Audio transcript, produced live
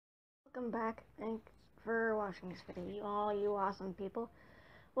Welcome back. Thanks for watching this video, all you awesome people.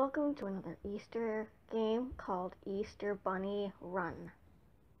 Welcome to another Easter game called Easter Bunny Run.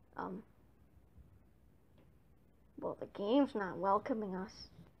 Well, the game's not welcoming us.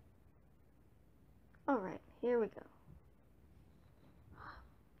 Alright, here we go.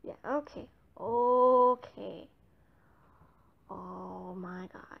 Yeah, okay. Okay. Oh my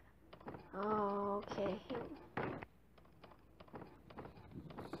god. Okay.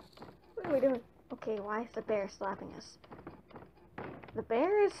 What are we doing? Okay, why is the bear slapping us? The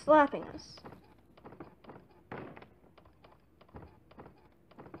bear is slapping us.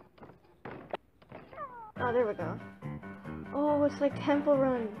 Oh, there we go. Oh, it's like Temple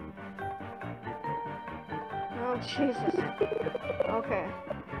Run. Oh, Jesus. Okay.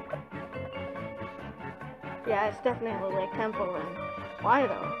 Yeah, it's definitely like Temple Run. Why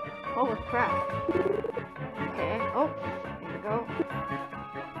though? Holy crap. Okay. Oh, here we go.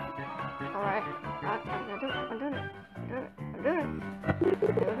 Alright. I'm doing it. There we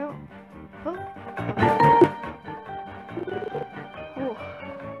go. Oh. Okay.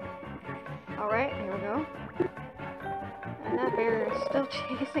 Alright, here we go. And that bear is still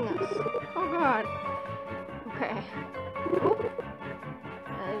chasing us. Oh god. Okay. Oh.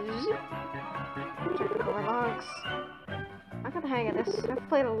 Jumping over logs. I got the hang of this. I've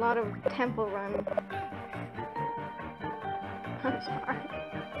played a lot of Temple Run. I'm sorry.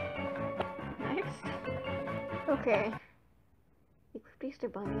 Next. Okay. Equipped Easter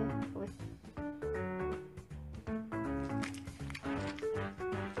Bunny with...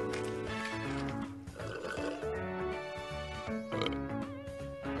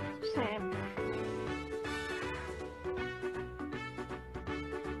 Sam.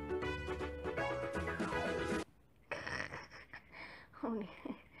 Oh,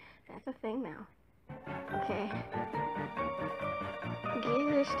 that's a thing now. Okay.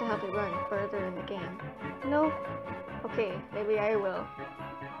 Gears to help you run further in the game. No. Okay, maybe I will.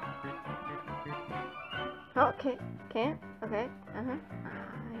 Oh, okay. Can't? Okay.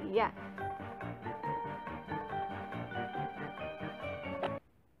 Yeah.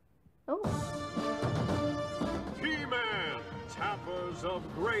 Oh. He-Man, Tappers of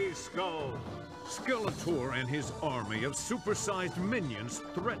Grayskull. Skeletor and his army of supersized minions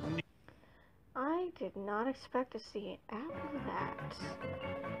threaten... I did not expect to see after that.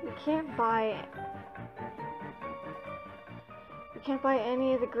 You can't buy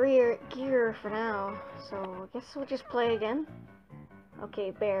any of the gear for now, so I guess we'll just play again.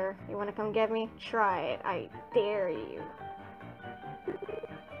 Okay, bear, you wanna come get me? Try it, I dare you.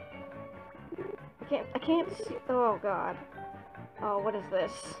 I can't see, oh god. Oh, what is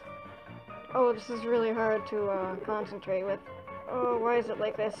this? Oh, this is really hard to concentrate with. Oh, why is it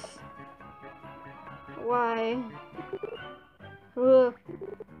like this? Why? Ugh.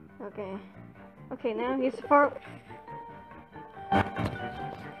 Okay. Okay, now he's far...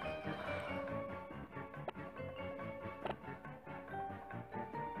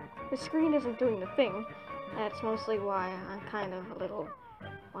 The screen isn't doing the thing. That's mostly why I'm kind of a little...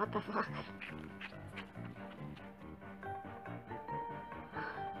 What the fuck?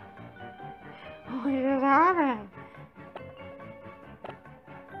 What is happening?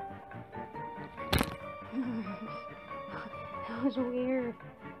 That was weird.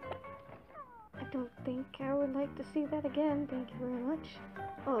 I don't think I would like to see that again. Thank you very much.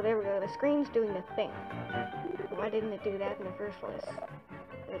 Oh, there we go. The screen's doing the thing. Why didn't it do that in the first place?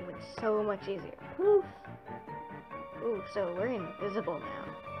 It would have been so much easier. Poof! Ooh, so we're invisible now.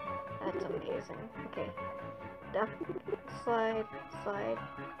 That's amazing. Okay. Duck, slide, slide,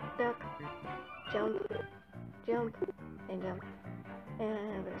 duck, jump, jump, and jump. And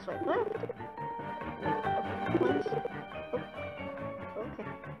I'm gonna swipe left. Okay, once. Oh, okay.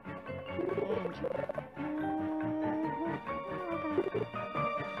 And jump.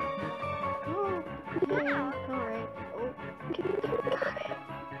 Oh, okay, alright. Oh, okay, got it.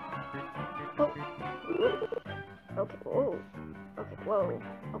 Oh, okay, whoa. Okay, whoa.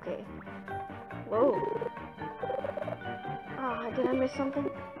 Okay. Whoa. Ah, did I miss something?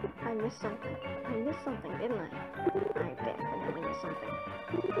 I missed something. I missed something, didn't I? I definitely missed something.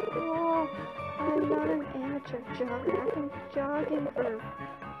 Whoa! I'm not an amateur jogger. I've been jogging for...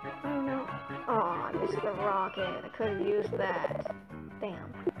 I don't know. Oh, I missed the rocket. I could have used that.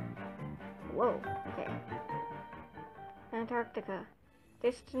 Damn. Whoa. Okay. Antarctica.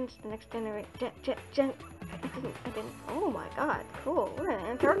 Distance, the next generation... I didn't... Oh my god. Cool. We're in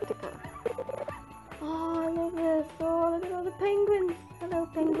Antarctica. Oh, I love this. Oh, look at all the penguins. Hello,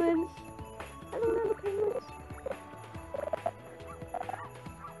 penguins. Hello, little penguins.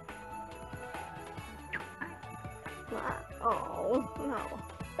 Oh, no.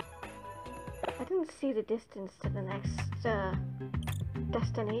 didn't see the distance to the next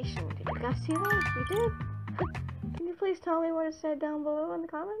destination. Did you guys see that? You did? Can you please tell me what it said down below in the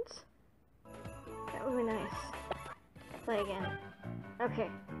comments? That would be nice. Play again. Okay.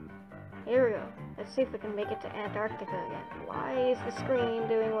 Here we go. Let's see if we can make it to Antarctica again. Why is the screen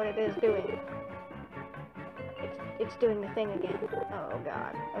doing what it is doing? It's doing the thing again. Oh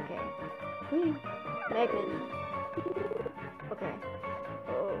god. Okay. Whee! Magnet. Okay.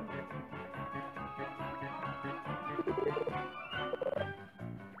 Oh.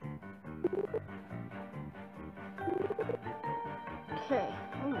 Okay.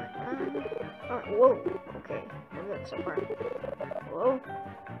 Oh my god. Alright, whoa. Okay. We're good so far. Whoa.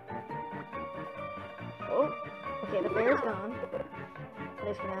 Oh. Okay, the bear's gone. At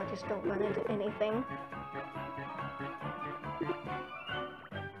least for now, just don't run into anything.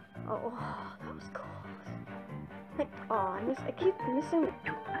 Oh, that was cool. Like, oh, I keep missing.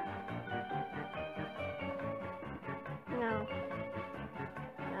 No.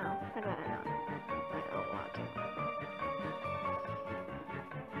 No, I'd rather not. I don't want to.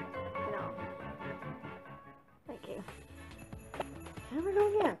 No. Thank you. Here we go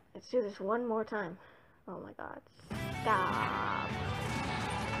again. Let's do this one more time. Oh my god. Stop.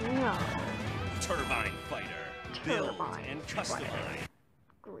 No. Turbine Fighter. Build and customize.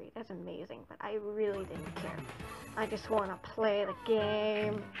 Great, that's amazing, but I really didn't care. I just want to play the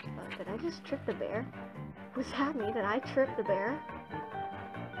game. Did I just trip the bear? Was that me? Did I trip the bear?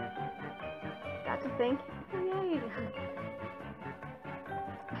 That's a thing. Yay!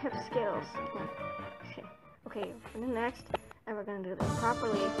 I have skills. Okay, and then next, and we're gonna do this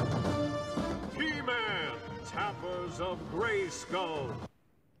properly. He-Man, Tappers of Grayskull.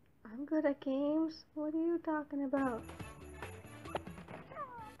 I'm good at games. What are you talking about?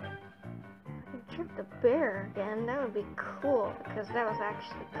 Trip the bear again, that would be cool, because that was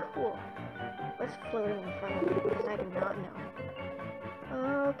actually cool. What's floating in front of me, because I do not know.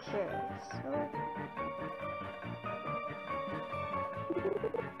 Okay, so...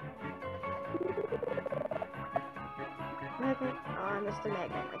 Magnet. Oh, I missed the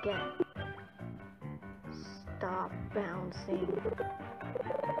magnet again. Stop bouncing.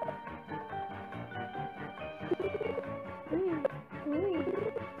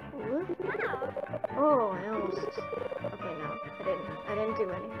 Oh, I almost... Okay, no, I didn't do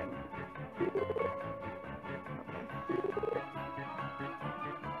anything. Okay.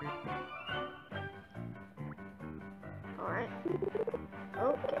 Alright.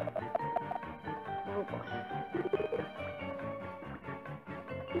 Okay. Oh boy.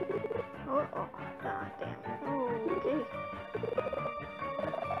 Oh, god damn. Okay.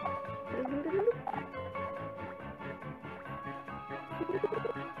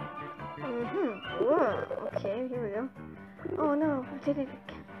 Whoa, okay, here we go. Oh no, I did it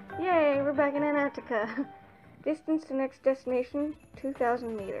again. Yay, we're back in Antarctica. Distance to next destination,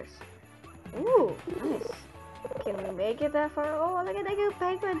 2,000 meters. Ooh, nice. Can we make it that far? Oh, look at the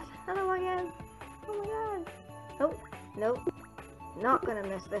penguins. Hello again. Oh my god. Nope, nope. Not gonna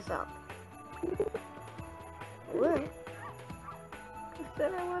mess this up. Whoa. I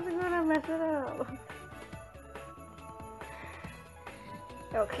said I wasn't gonna mess it up.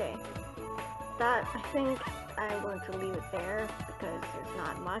 Okay. That, I think I'm going to leave it there because there's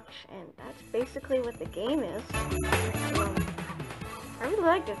not much, and that's basically what the game is. I really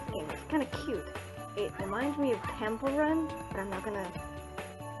like this game. It's kind of cute. It reminds me of Temple Run, but I'm not gonna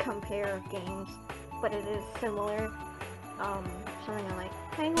compare games, but it is similar. Something I like.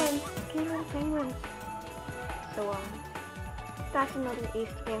 Penguins! Penguins! So, that's another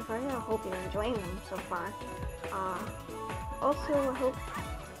Easter game for you. I hope you're enjoying them so far. Also, I hope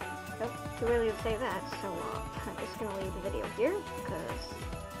to really say that, so I'm just gonna leave the video here because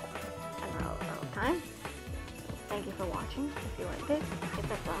I'm out of time. Thank you for watching. If you liked it, hit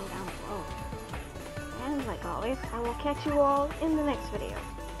that button down below. And like always, I will catch you all in the next video.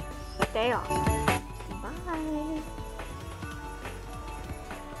 Stay awesome. Bye!